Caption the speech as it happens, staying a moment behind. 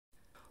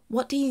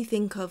What do you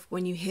think of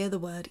when you hear the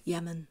word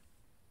Yemen?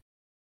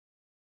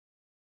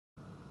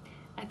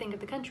 I think of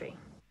the country.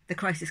 The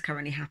crisis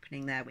currently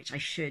happening there, which I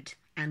should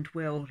and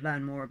will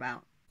learn more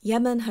about.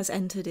 Yemen has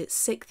entered its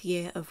 6th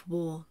year of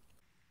war.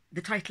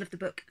 The title of the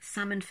book,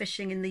 Salmon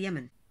Fishing in the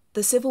Yemen.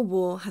 The civil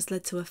war has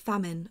led to a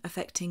famine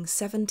affecting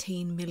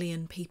 17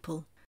 million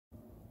people.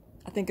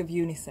 I think of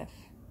UNICEF.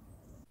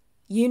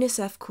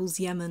 UNICEF calls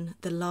Yemen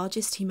the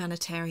largest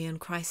humanitarian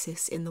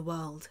crisis in the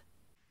world.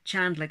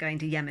 Chandler going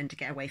to Yemen to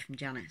get away from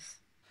Janice.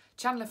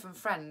 Chandler from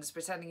Friends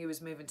pretending he was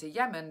moving to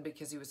Yemen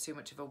because he was too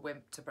much of a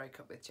wimp to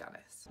break up with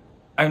Janice.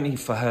 Only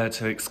for her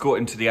to escort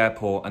him to the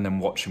airport and then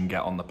watch him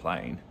get on the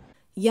plane.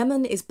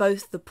 Yemen is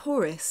both the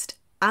poorest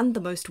and the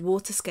most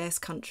water-scarce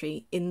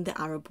country in the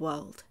Arab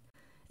world.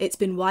 It's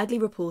been widely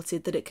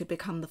reported that it could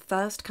become the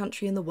first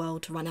country in the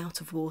world to run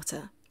out of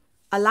water.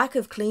 A lack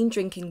of clean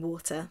drinking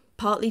water,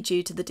 partly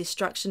due to the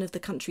destruction of the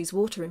country's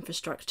water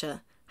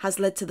infrastructure, has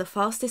led to the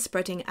fastest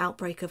spreading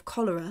outbreak of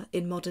cholera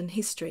in modern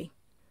history.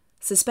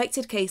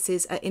 Suspected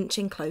cases are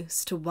inching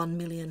close to 1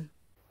 million.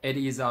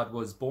 Izzard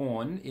was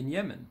born in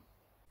Yemen.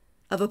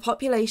 Of a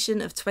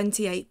population of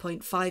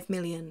 28.5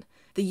 million,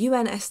 the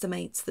UN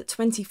estimates that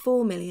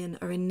 24 million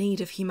are in need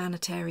of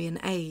humanitarian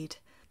aid.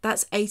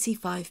 That's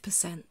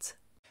 85%.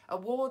 A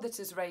war that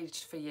has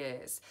raged for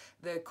years,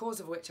 the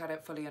cause of which I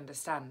don't fully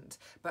understand,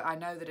 but I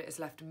know that it has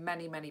left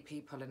many, many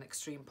people in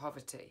extreme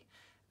poverty.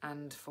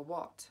 And for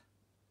what?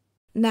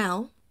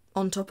 Now,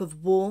 on top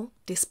of war,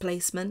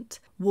 displacement,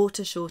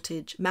 water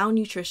shortage,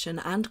 malnutrition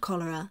and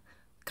cholera,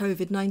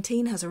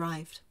 COVID-19 has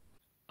arrived.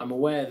 I'm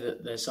aware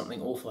that there's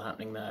something awful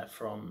happening there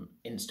from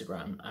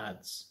Instagram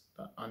ads,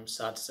 but I'm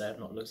sad to say I've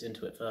not looked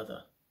into it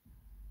further.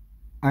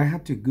 I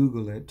had to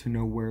Google it to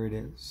know where it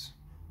is.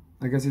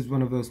 I guess it's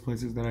one of those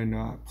places that I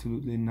know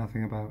absolutely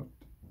nothing about.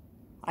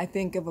 I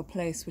think of a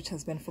place which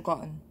has been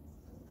forgotten.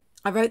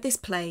 I wrote this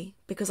play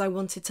because I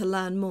wanted to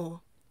learn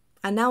more.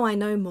 And now I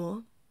know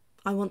more,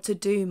 I want to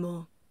do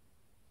more.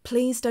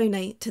 Please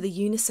donate to the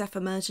UNICEF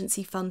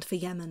Emergency Fund for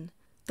Yemen,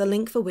 the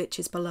link for which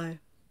is below.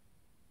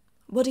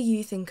 What do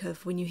you think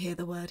of when you hear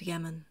the word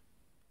Yemen?